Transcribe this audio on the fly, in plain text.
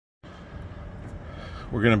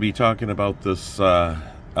We're going to be talking about this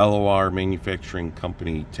LOR manufacturing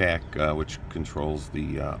company TAC, which controls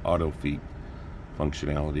the auto feed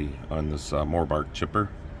functionality on this Morbark chipper.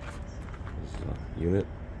 This, unit.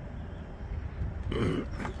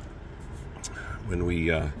 When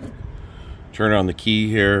we turn on the key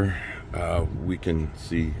here, we can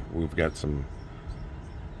see we've got some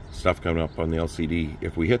stuff coming up on the LCD.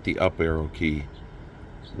 If we hit the up arrow key,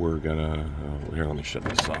 we're gonna here, let me shut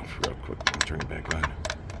this off real quick and turn it back on.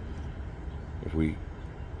 If we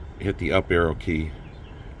hit the up arrow key,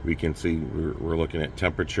 we can see we're looking at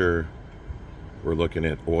temperature, we're looking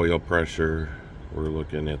at oil pressure, we're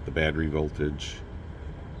looking at the battery voltage,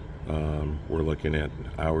 we're looking at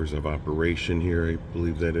hours of operation here, I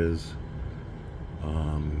believe that is,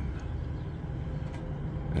 and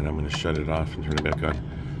I'm going to shut it off and turn it back on.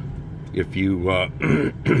 If you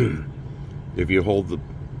if you hold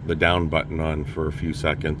the down button on for a few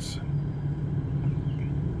seconds,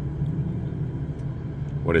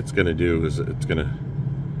 what it's going to do is it's going to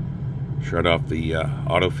shut off the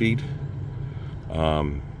auto feed,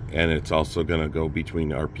 and it's also going to go between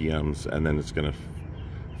RPMs, and then it's going to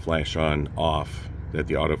flash on off that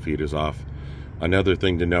the auto feed is off. Another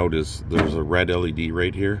thing to note is there's a red LED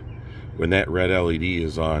right here. When that red LED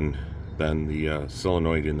is on, then the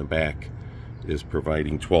solenoid in the back is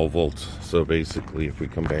providing 12 volts. So basically, if we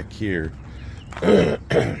come back here,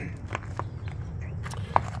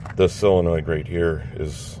 the solenoid right here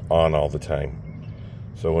is on all the time.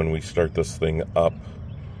 So when we start this thing up,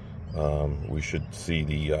 we should see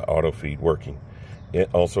the auto feed working.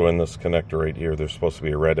 Also in this connector right here, there's supposed to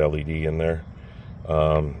be a red LED in there.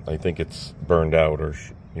 I think it's burned out, or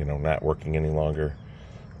not working any longer.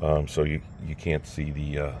 So you can't see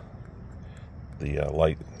the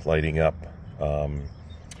lighting up.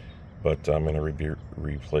 But I'm going to be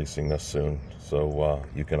replacing this soon, so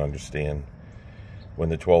you can understand when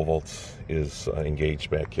the 12 volts is engaged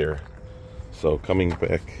back here. So coming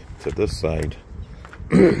back to this side,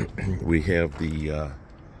 we have the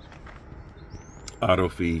auto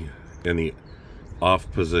feed in the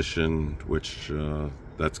off position, which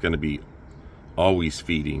that's going to be always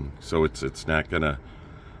feeding, so it's not going to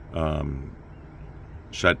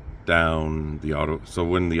shut down the auto. So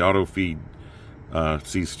when the auto feed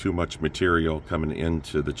sees too much material coming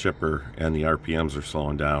into the chipper and the RPMs are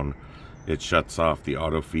slowing down, it shuts off the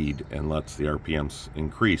auto feed and lets the RPMs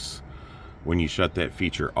increase. When you shut that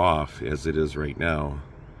feature off, as it is right now,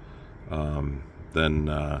 then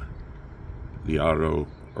the auto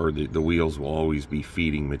or the wheels will always be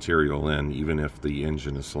feeding material in, even if the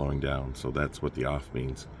engine is slowing down. So that's what the off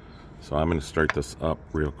means. So I'm going to start this up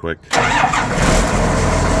real quick.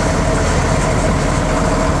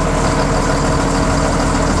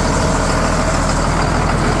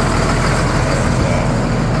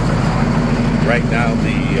 Right now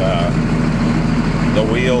the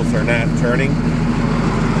wheels are not turning.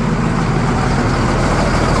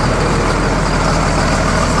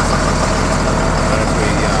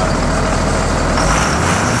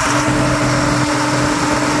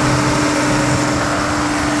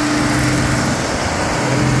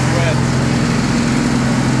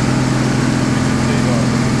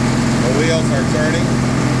 The wheels are turning.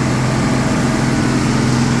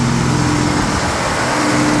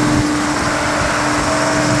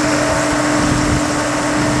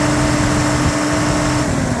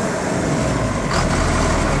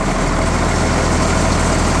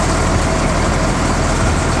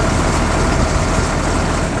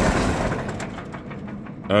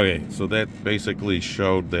 Okay, so that basically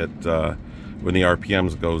showed that when the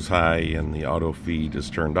RPMs goes high and the auto feed is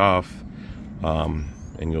turned off,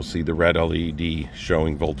 and you'll see the red LED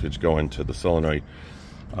showing voltage going to the solenoid,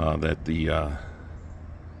 that the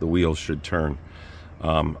wheels should turn.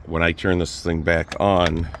 When I turn this thing back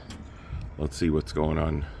on, let's see what's going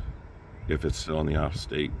on, if it's still in the off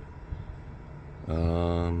state.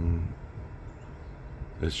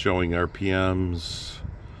 It's showing RPMs.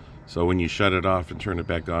 So when you shut it off and turn it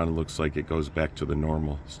back on, it looks like it goes back to the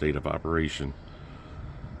normal state of operation.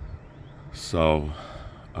 So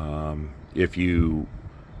if you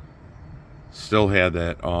still had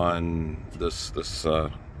that on, this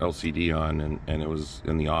LCD on, and it was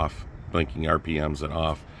in the off, blinking RPMs and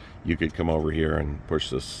off, you could come over here and push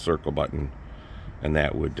this circle button, and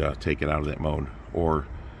that would take it out of that mode. Or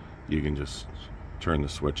you can just turn the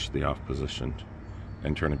switch to the off position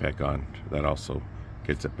and turn it back on. That also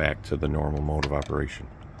gets it back to the normal mode of operation.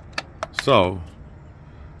 So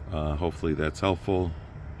hopefully that's helpful.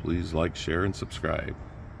 Please like, share, and subscribe.